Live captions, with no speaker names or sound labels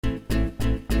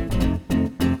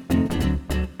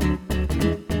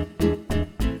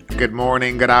good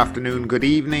morning, good afternoon, good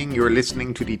evening. You're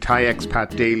listening to the Thai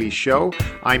Expat Daily Show.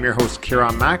 I'm your host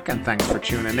Kieran Mack and thanks for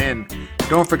tuning in.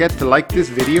 Don't forget to like this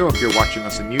video if you're watching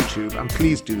us on YouTube and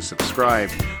please do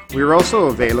subscribe. We're also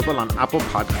available on Apple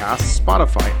Podcasts,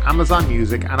 Spotify, Amazon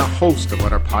Music and a host of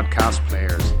other podcast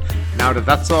players. Now that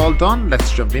that's all done,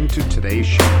 let's jump into today's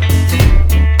show.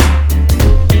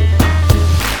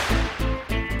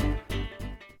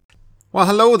 Well,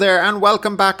 hello there and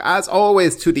welcome back as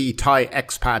always to the Thai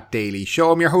Expat Daily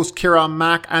Show. I'm your host Kieran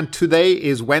Mack and today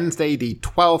is Wednesday the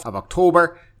 12th of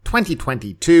October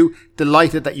 2022.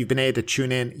 Delighted that you've been able to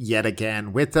tune in yet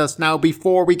again with us. Now,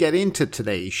 before we get into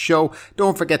today's show,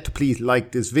 don't forget to please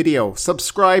like this video,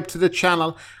 subscribe to the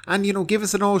channel and, give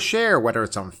us an old share, whether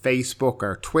it's on Facebook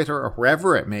or Twitter or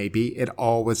wherever it may be. It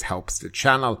always helps the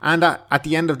channel. And at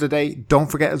the end of the day,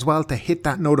 don't forget as well to hit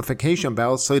that notification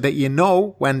bell so that you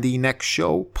know when the next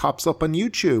show pops up on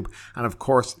YouTube. And of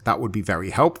course, that would be very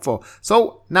helpful.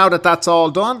 So now that that's all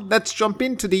done, let's jump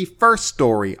into the first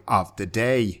story of the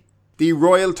day. The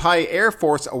Royal Thai Air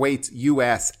Force awaits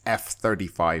US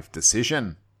F-35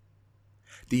 decision.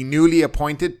 The newly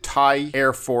appointed Thai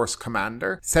Air Force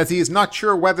commander says he is not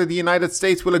sure whether the United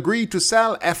States will agree to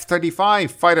sell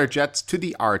F-35 fighter jets to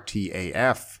the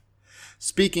RTAF.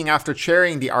 Speaking after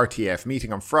chairing the RTAF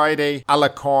meeting on Friday,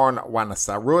 Alakorn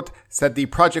Wanasarut said the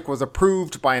project was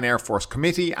approved by an Air Force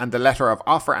committee and the letter of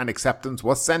offer and acceptance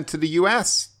was sent to the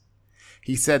US.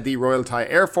 He said the Royal Thai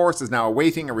Air Force is now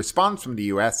awaiting a response from the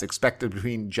US expected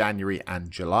between January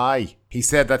and July. He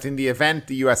said that in the event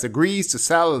the US agrees to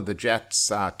sell the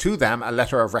jets to them, a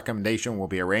letter of recommendation will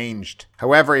be arranged.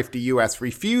 However, if the US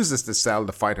refuses to sell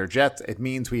the fighter jets, it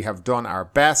means we have done our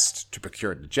best to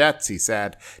procure the jets, he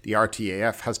said. The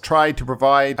RTAF has tried to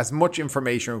provide as much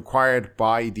information required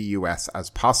by the US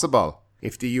as possible.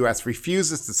 If the US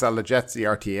refuses to sell the jets, the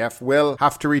RTAF will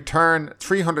have to return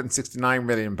 369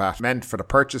 million baht meant for the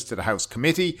purchase to the House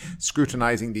Committee,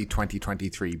 scrutinising the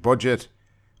 2023 budget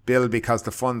bill because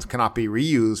the funds cannot be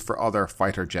reused for other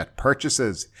fighter jet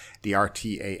purchases. The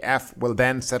RTAF will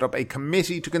then set up a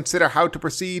committee to consider how to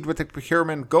proceed with the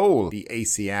procurement goal, the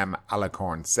ACM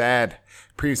Alakorn said.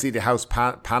 Previously, the House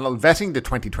panel vetting the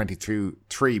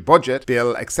 2023 budget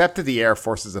bill accepted the Air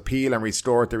Force's appeal and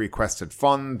restored the requested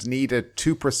funds needed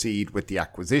to proceed with the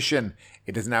acquisition.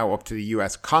 It is now up to the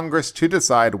US Congress to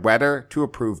decide whether to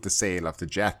approve the sale of the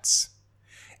jets.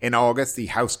 In August, the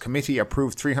House Committee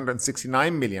approved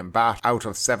 369 million baht out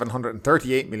of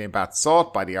 738 million baht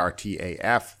sought by the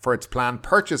RTAF for its planned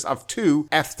purchase of 2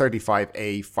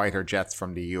 F-35A fighter jets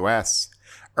from the US.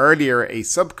 Earlier, a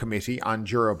subcommittee on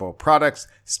durable products,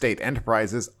 state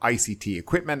enterprises, ICT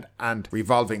equipment and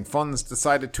revolving funds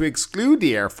decided to exclude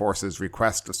the Air Force's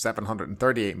request of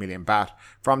 738 million baht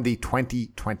from the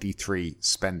 2023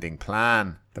 spending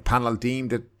plan. The panel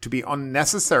deemed it to be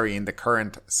unnecessary in the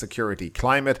current security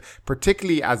climate,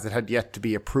 particularly as it had yet to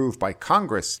be approved by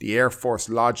Congress. The Air Force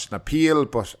lodged an appeal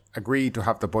but agreed to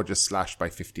have the budget slashed by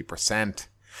 50%.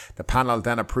 The panel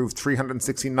then approved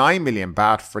 369 million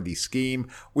baht for the scheme,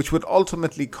 which would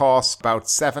ultimately cost about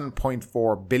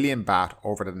 7.4 billion baht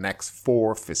over the next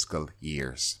 4 fiscal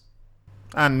years.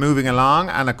 And moving along,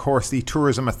 and of course the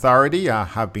Tourism Authority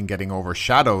have been getting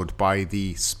overshadowed by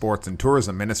the Sports and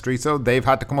Tourism Ministry, so they've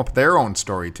had to come up with their own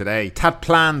story today. TAT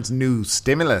plans new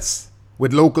stimulus.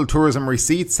 With local tourism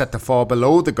receipts set to fall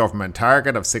below the government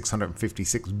target of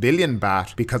 656 billion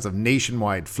baht because of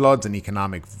nationwide floods and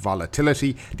economic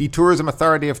volatility, the Tourism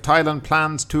Authority of Thailand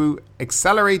plans to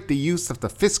accelerate the use of the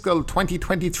fiscal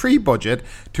 2023 budget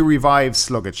to revive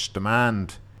sluggish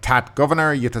demand. TAT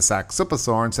Governor Yuttasak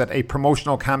Supasorn said a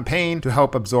promotional campaign to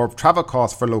help absorb travel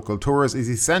costs for local tourists is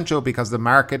essential because the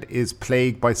market is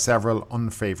plagued by several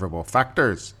unfavourable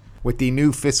factors. With the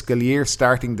new fiscal year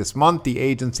starting this month, the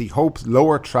agency hopes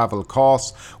lower travel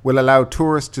costs will allow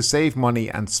tourists to save money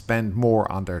and spend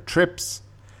more on their trips.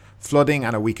 Flooding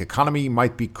and a weak economy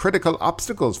might be critical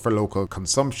obstacles for local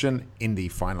consumption in the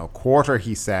final quarter,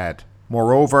 he said.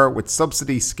 Moreover, with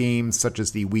subsidy schemes such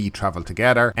as the We Travel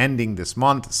Together ending this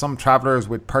month, some travellers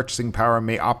with purchasing power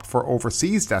may opt for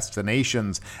overseas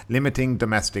destinations, limiting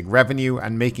domestic revenue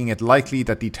and making it likely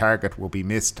that the target will be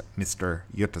missed, Mr.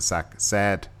 Yuttasak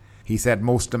said. He said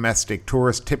most domestic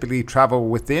tourists typically travel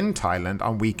within Thailand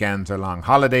on weekends or long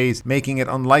holidays, making it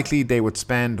unlikely they would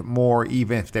spend more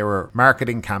even if there were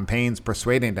marketing campaigns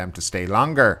persuading them to stay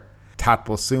longer. TAT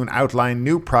will soon outline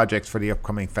new projects for the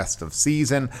upcoming festive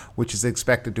season, which is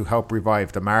expected to help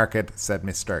revive the market, said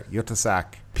Mr.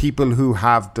 Yuttasak. People who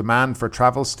have demand for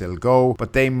travel still go,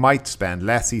 but they might spend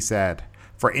less, he said.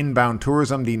 For inbound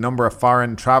tourism, the number of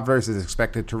foreign travellers is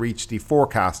expected to reach the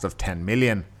forecast of 10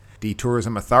 million. The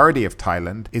Tourism Authority of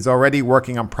Thailand is already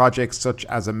working on projects such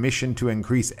as a mission to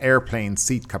increase airplane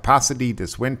seat capacity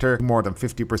this winter to more than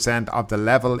 50% of the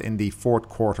level in the fourth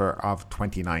quarter of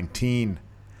 2019.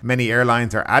 Many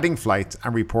airlines are adding flights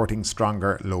and reporting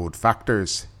stronger load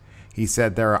factors. He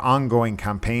said there are ongoing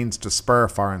campaigns to spur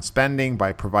foreign spending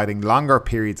by providing longer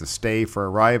periods of stay for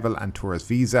arrival and tourist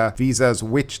visas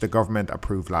which the government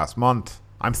approved last month.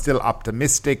 I'm still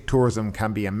optimistic tourism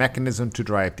can be a mechanism to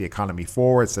drive the economy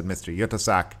forward, said Mr.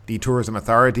 Yuttasak. The Tourism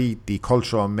Authority, the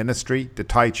Cultural Ministry, the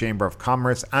Thai Chamber of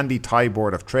Commerce and the Thai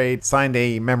Board of Trade signed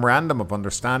a memorandum of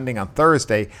understanding on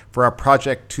Thursday for a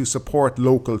project to support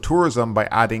local tourism by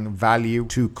adding value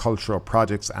to cultural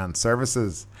projects and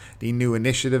services. The new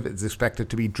initiative is expected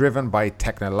to be driven by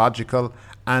technological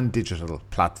and digital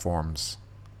platforms.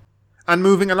 And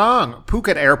moving along,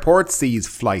 Phuket Airport sees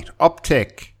flight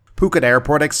uptick. Phuket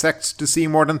Airport expects to see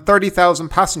more than 30,000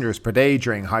 passengers per day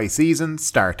during high season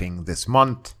starting this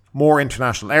month. More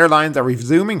international airlines are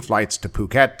resuming flights to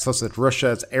Phuket, such as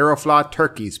Russia's Aeroflot,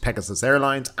 Turkey's Pegasus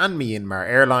Airlines and Myanmar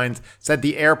Airlines, said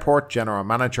the airport general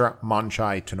manager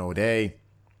Monchai Tonode.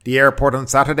 The airport on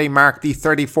Saturday marked the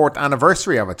 34th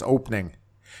anniversary of its opening.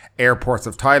 Airports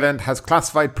of Thailand has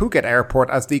classified Phuket Airport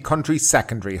as the country's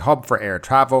secondary hub for air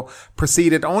travel,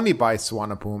 preceded only by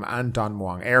Suvarnabhumi and Don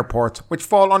Mueang airports, which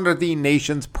fall under the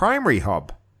nation's primary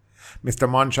hub. Mr.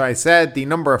 Monchai said the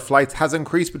number of flights has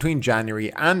increased between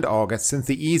January and August since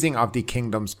the easing of the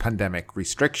kingdom's pandemic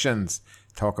restrictions.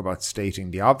 Talk about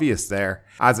stating the obvious there.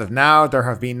 As of now, there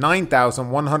have been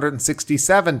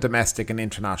 9,167 domestic and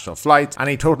international flights and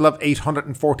a total of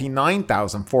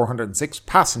 849,406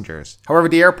 passengers. However,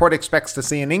 the airport expects to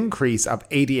see an increase of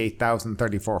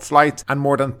 88,034 flights and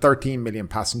more than 13 million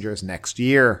passengers next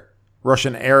year.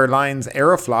 Russian Airlines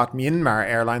Aeroflot, Myanmar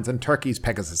Airlines and Turkey's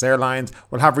Pegasus Airlines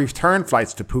will have return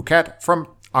flights to Phuket from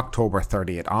October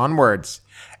 30th onwards.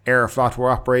 Aeroflot will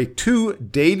operate 2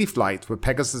 daily flights, with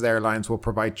Pegasus Airlines will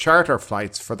provide charter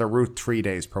flights for the route 3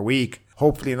 days per week.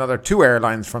 Hopefully another 2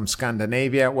 airlines from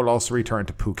Scandinavia will also return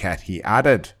to Phuket, he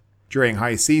added. During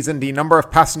high season, the number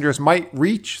of passengers might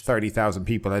reach 30,000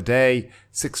 people a day,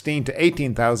 16 to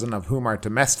 18,000 of whom are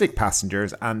domestic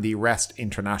passengers and the rest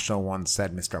international ones,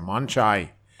 said Mr. Monchai.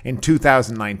 In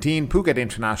 2019, Phuket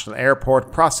International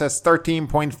Airport processed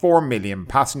 13.4 million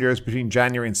passengers between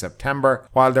January and September,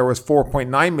 while there was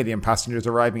 4.9 million passengers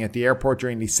arriving at the airport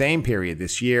during the same period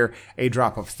this year, a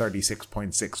drop of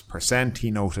 36.6%, he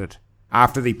noted.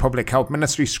 After the Public Health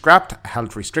Ministry scrapped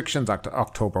health restrictions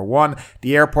October 1,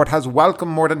 the airport has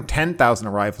welcomed more than 10,000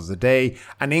 arrivals a day,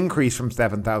 an increase from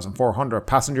 7,400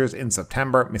 passengers in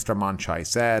September, Mr. Monchai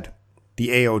said. The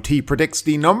AOT predicts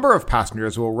the number of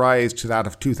passengers will rise to that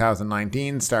of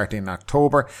 2019 starting in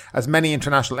October, as many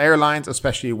international airlines,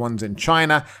 especially ones in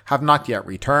China, have not yet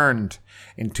returned.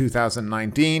 In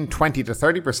 2019, 20 to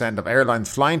 30% of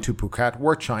airlines flying to Phuket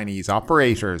were Chinese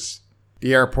operators.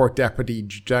 The airport Deputy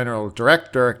General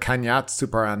Director Kanyat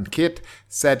Suparankit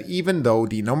said even though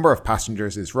the number of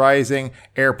passengers is rising,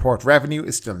 airport revenue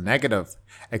is still negative.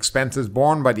 Expenses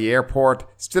borne by the airport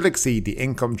still exceed the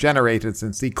income generated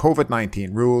since the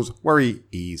COVID-19 rules were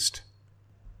eased.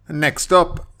 Next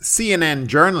up, CNN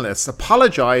journalists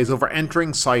apologise over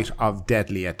entering site of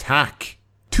deadly attack.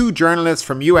 2 journalists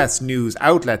from US news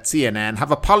outlet CNN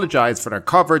have apologised for their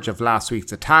coverage of last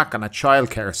week's attack on a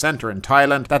childcare centre in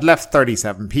Thailand that left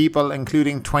 37 people,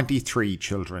 including 23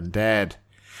 children, dead.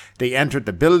 They entered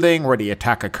the building where the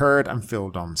attack occurred and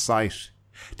filmed on site.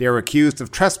 They are accused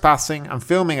of trespassing and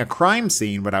filming a crime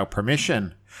scene without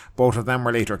permission. Both of them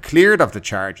were later cleared of the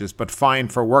charges but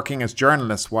fined for working as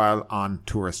journalists while on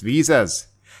tourist visas.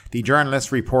 The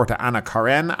journalist reporter Anna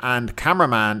Karen and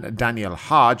cameraman Daniel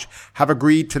Hodge have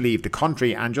agreed to leave the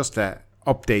country, and just to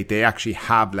update, they actually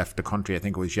have left the country, I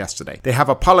think it was yesterday. They have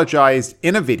apologised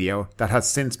in a video that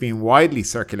has since been widely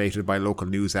circulated by local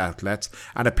news outlets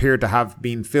and appeared to have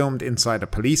been filmed inside a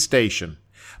police station.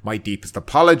 My deepest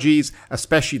apologies,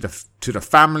 especially to the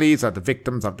families of the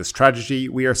victims of this tragedy.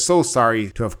 We are so sorry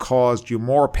to have caused you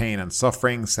more pain and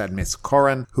suffering, said Miss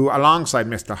Curran, who alongside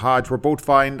Mr. Hodge were both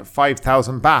fined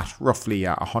 5,000 baht, roughly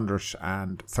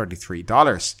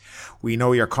 $133. We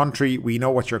know your country, we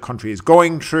know what your country is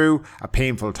going through, a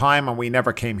painful time, and we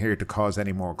never came here to cause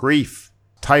any more grief.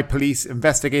 Thai police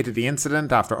investigated the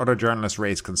incident after other journalists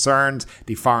raised concerns.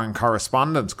 The Foreign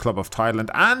Correspondents Club of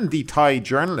Thailand and the Thai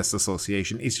Journalists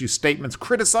Association issued statements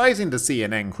criticising the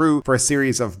CNN crew for a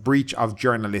series of breach of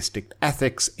journalistic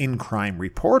ethics in crime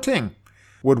reporting.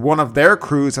 Would one of their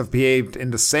crews have behaved in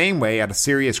the same way at a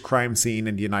serious crime scene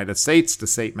in the United States? The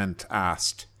statement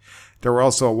asked. There were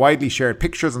also widely shared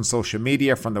pictures on social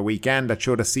media from the weekend that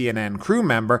showed a CNN crew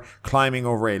member climbing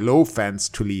over a low fence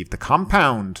to leave the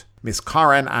compound. Miss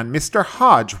Corrin and Mr.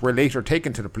 Hodge were later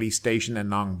taken to the police station in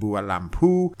Nong Bua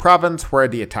Lampu province where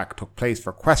the attack took place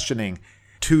for questioning.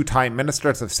 Two Thai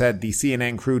ministers have said the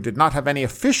CNN crew did not have any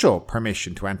official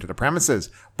permission to enter the premises,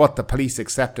 but the police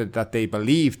accepted that they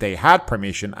believed they had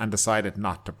permission and decided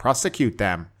not to prosecute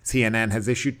them. CNN has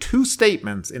issued two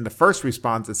statements. In the first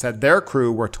response, it said their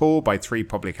crew were told by 3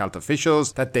 public health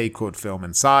officials that they could film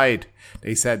inside.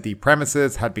 They said the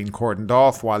premises had been cordoned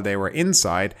off while they were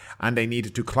inside and they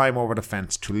needed to climb over the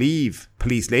fence to leave.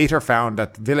 Police later found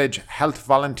that village health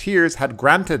volunteers had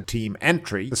granted team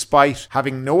entry despite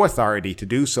having no authority to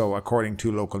do so, according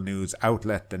to local news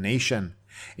outlet The Nation.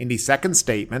 In the second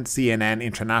statement, CNN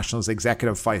International's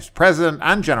Executive Vice President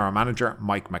and General Manager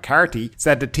Mike McCarthy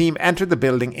said the team entered the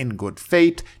building in good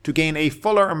faith to gain a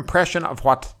fuller impression of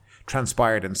what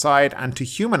transpired inside and to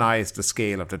humanise the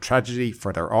scale of the tragedy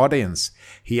for their audience.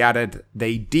 He added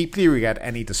they deeply regret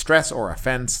any distress or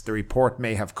offence the report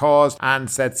may have caused and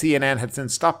said CNN had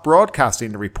since stopped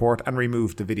broadcasting the report and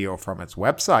removed the video from its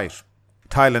website.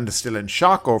 Thailand is still in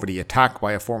shock over the attack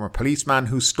by a former policeman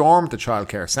who stormed the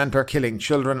childcare centre, killing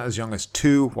children as young as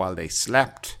 2 while they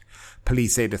slept.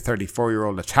 Police say the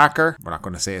 34-year-old attacker, we're not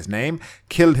going to say his name,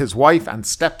 killed his wife and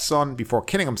stepson before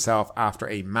killing himself after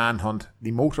a manhunt.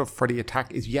 The motive for the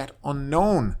attack is yet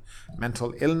unknown.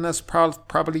 Mental illness,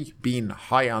 probably being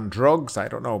high on drugs. I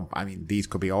don't know. I mean, these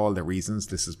could be all the reasons.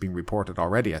 This has been reported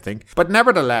already, I think. But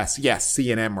nevertheless, yes,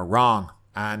 CNN were wrong.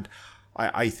 And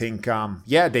I think,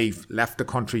 they've left the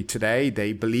country today.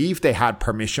 They believe they had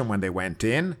permission when they went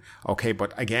in. Okay,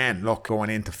 but again, look,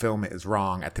 going in to film it is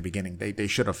wrong at the beginning. They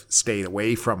should have stayed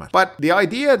away from it. But the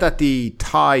idea that the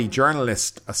Thai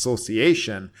Journalist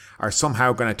Association are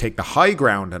somehow going to take the high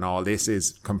ground in all this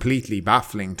is completely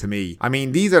baffling to me. I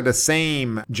mean, these are the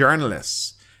same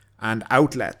journalists and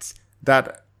outlets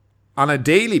that on a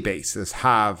daily basis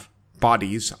have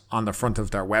bodies on the front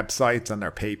of their websites and their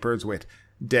papers with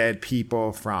dead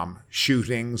people from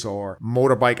shootings or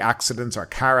motorbike accidents or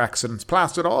car accidents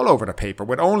plastered all over the paper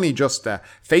with only just the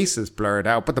faces blurred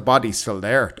out, but the body's still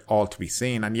there, all to be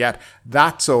seen. And yet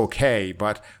that's okay.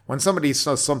 But when somebody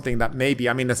says something that maybe,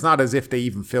 I mean, it's not as if they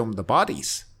even filmed the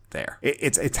bodies there.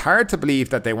 It's hard to believe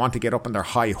that they want to get up on their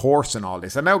high horse and all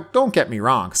this. And now, don't get me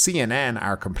wrong, CNN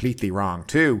are completely wrong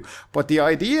too. But the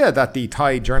idea that the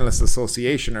Thai Journalists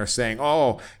Association are saying,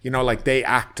 like they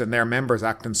act and their members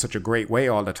act in such a great way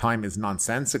all the time is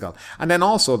nonsensical. And then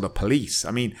also the police.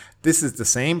 I mean, this is the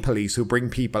same police who bring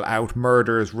people out,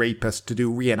 murderers, rapists, to do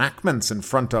reenactments in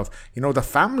front of, the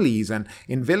families and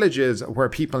in villages where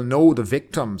people know the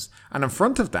victims and in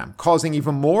front of them, causing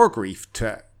even more grief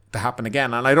to happen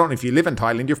again. And I don't know if you live in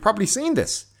Thailand, you've probably seen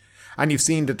this. And you've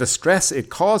seen the distress it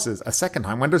causes a second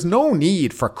time when there's no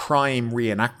need for crime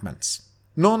reenactments.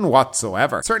 None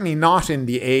whatsoever. Certainly not in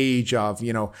the age of,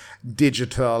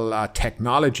 digital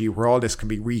technology where all this can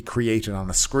be recreated on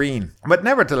a screen. But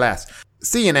nevertheless,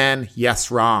 CNN, yes,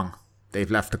 wrong.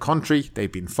 They've left the country. They've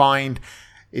been fined.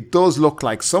 It does look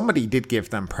like somebody did give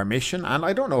them permission, and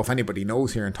I don't know if anybody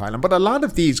knows here in Thailand, but a lot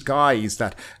of these guys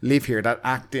that live here that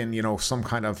act in, some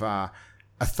kind of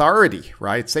authority,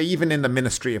 right? Say even in the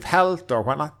Ministry of Health or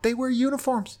whatnot, they wear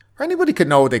uniforms. Or anybody could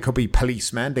know they could be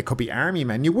policemen, they could be army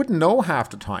men. You wouldn't know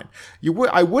half the time.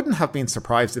 I wouldn't have been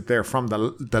surprised if they're from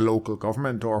the local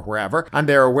government or wherever, and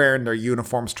they're wearing their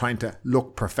uniforms trying to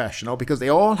look professional because they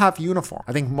all have uniform.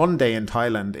 I think Monday in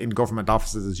Thailand in government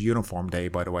offices is uniform day,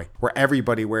 by the way, where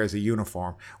everybody wears a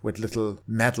uniform with little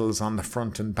medals on the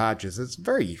front and badges. It's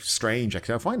very strange.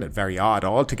 Actually, I find it very odd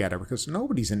altogether because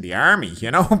nobody's in the army,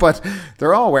 but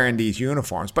they're all wearing these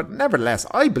uniforms. But nevertheless,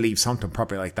 I believe something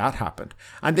probably like that happened.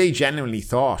 And they genuinely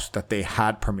thought that they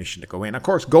had permission to go in. Of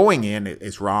course, going in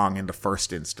is wrong in the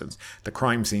first instance. The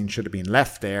crime scene should have been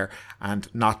left there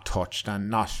and not touched and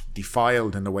not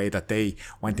defiled in the way that they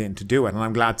went in to do it. And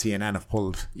I'm glad CNN have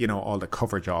pulled, all the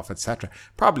coverage off, etc.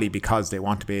 Probably because they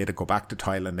want to be able to go back to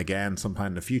Thailand again sometime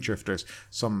in the future if there's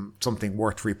something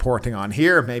worth reporting on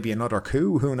here, maybe another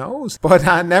coup, who knows? But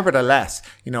nevertheless,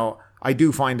 I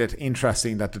do find it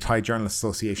interesting that the Thai Journalists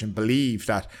Association believe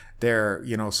that they're,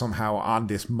 somehow on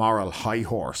this moral high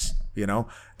horse,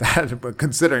 that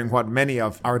considering what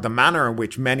the manner in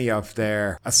which many of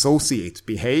their associates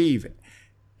behave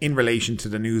in relation to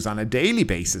the news on a daily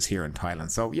basis here in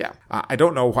Thailand. So yeah, I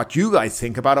don't know what you guys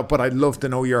think about it, but I'd love to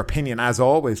know your opinion as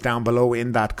always down below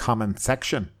in that comment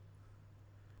section.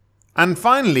 And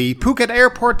finally, Phuket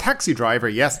Airport taxi driver,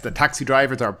 yes, the taxi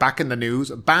drivers are back in the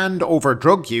news, banned over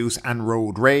drug use and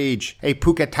road rage. A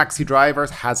Phuket taxi driver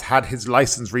has had his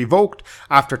license revoked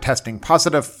after testing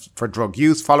positive for drug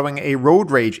use following a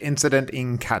road rage incident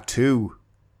in Kathu.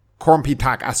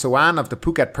 Kornpitak Aswan of the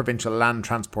Phuket Provincial Land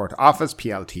Transport Office,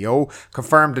 PLTO,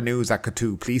 confirmed the news at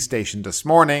Kathu Police Station this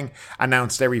morning,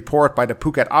 announced a report by the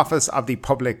Phuket Office of the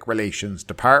Public Relations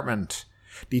Department.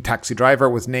 The taxi driver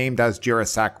was named as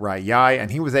Jirasak Rayai and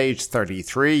he was aged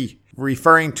 33.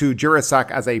 Referring to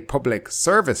Jirasak as a public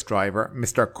service driver,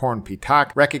 Mr.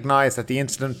 Kornpitak recognised that the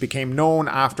incident became known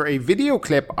after a video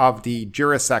clip of the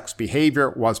Jirasak's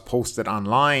behaviour was posted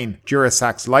online.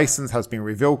 Jirasak's licence has been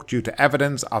revoked due to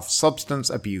evidence of substance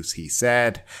abuse, he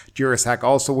said. Jirasak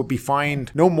also would be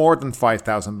fined no more than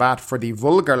 5,000 baht for the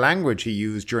vulgar language he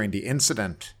used during the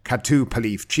incident. Kathu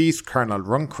Police Chief Colonel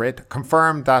Runkrit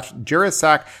confirmed that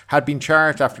Jirasak had been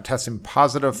charged after testing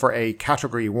positive for a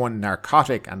Category 1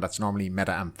 narcotic, and that's normally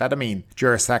methamphetamine.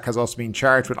 Jirasak has also been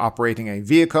charged with operating a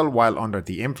vehicle while under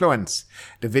the influence.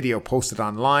 The video posted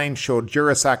online showed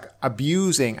Jirasak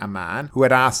abusing a man who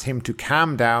had asked him to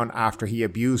calm down after he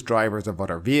abused drivers of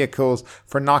other vehicles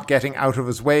for not getting out of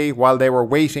his way while they were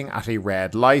waiting at a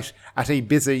red light at a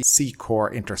busy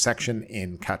Secor intersection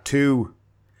in Kathu.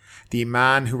 The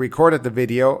man who recorded the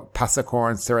video,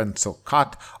 Pasakorn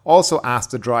Serensokot, also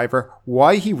asked the driver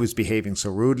why he was behaving so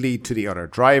rudely to the other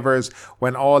drivers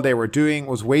when all they were doing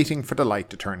was waiting for the light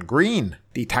to turn green.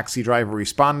 The taxi driver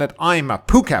responded, "I'm a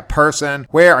Phuket person.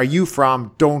 Where are you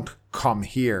from? Don't come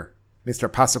here." Mr.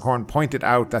 Pasakorn pointed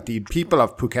out that the people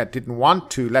of Phuket didn't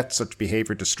want to let such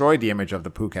behaviour destroy the image of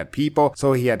the Phuket people,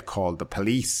 so he had called the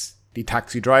police. The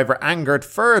taxi driver, angered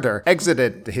further,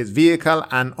 exited his vehicle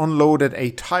and unloaded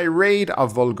a tirade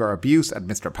of vulgar abuse at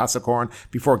Mr. Pasakorn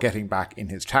before getting back in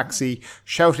his taxi,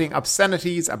 shouting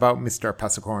obscenities about Mr.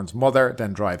 Pasakorn's mother,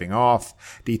 then driving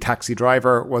off. The taxi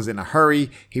driver was in a hurry.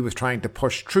 He was trying to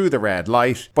push through the red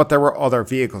light, but there were other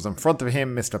vehicles in front of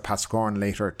him, Mr. Pasakorn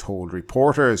later told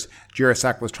reporters.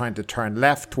 Jirasak was trying to turn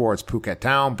left towards Phuket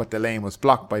Town, but the lane was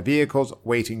blocked by vehicles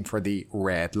waiting for the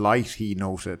red light, he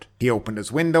noted. He opened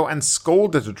his window and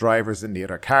scolded the drivers in the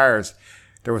other cars.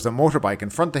 There was a motorbike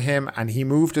in front of him and he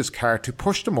moved his car to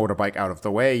push the motorbike out of the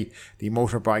way. The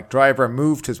motorbike driver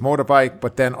moved his motorbike,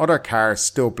 but then other cars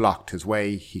still blocked his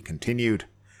way, he continued.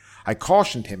 I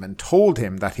cautioned him and told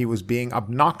him that he was being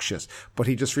obnoxious, but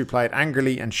he just replied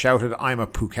angrily and shouted, "I'm a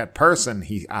Phuket person,"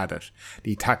 he added.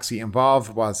 The taxi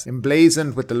involved was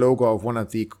emblazoned with the logo of one of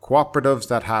the cooperatives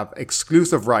that have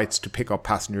exclusive rights to pick up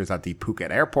passengers at the Phuket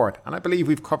airport, and I believe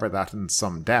we've covered that in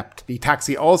some depth. The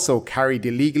taxi also carried the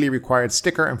legally required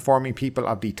sticker informing people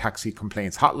of the taxi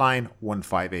complaints hotline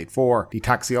 1584. The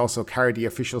taxi also carried the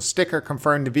official sticker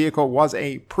confirming the vehicle was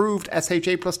a proved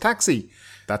SHA Plus taxi.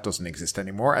 That doesn't exist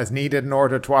anymore, as needed in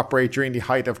order to operate during the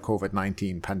height of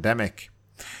COVID-19 pandemic.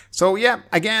 So yeah,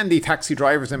 again, the taxi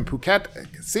drivers in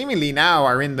Phuket seemingly now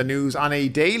are in the news on a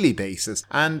daily basis.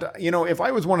 And, if I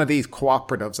was one of these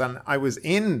cooperatives and I was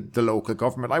in the local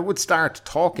government, I would start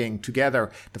talking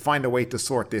together to find a way to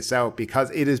sort this out,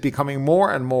 because it is becoming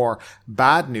more and more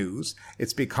bad news.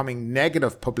 It's becoming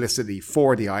negative publicity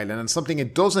for the island and something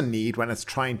it doesn't need when it's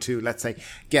trying to, let's say,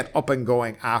 get up and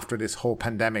going after this whole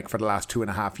pandemic for the last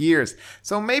 2.5 years.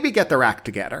 So maybe get their act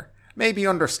together. Maybe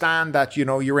understand that,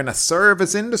 you're in a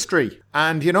service industry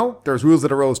and, there's rules of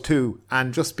the road too.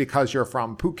 And just because you're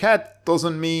from Phuket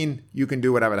doesn't mean you can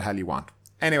do whatever the hell you want.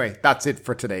 Anyway, that's it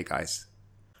for today, guys.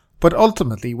 But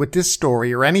ultimately, with this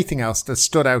story or anything else that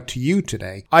stood out to you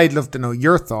today, I'd love to know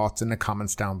your thoughts in the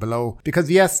comments down below. Because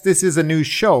yes, this is a news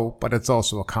show, but it's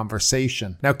also a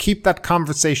conversation. Now keep that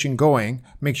conversation going.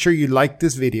 Make sure you like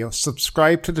this video,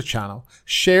 subscribe to the channel,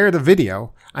 share the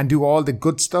video, and do all the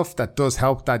good stuff that does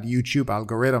help that YouTube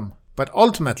algorithm. But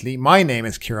ultimately, my name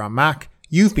is Kieran Mack.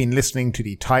 You've been listening to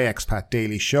the Thai Expat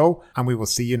Daily Show, and we will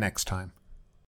see you next time.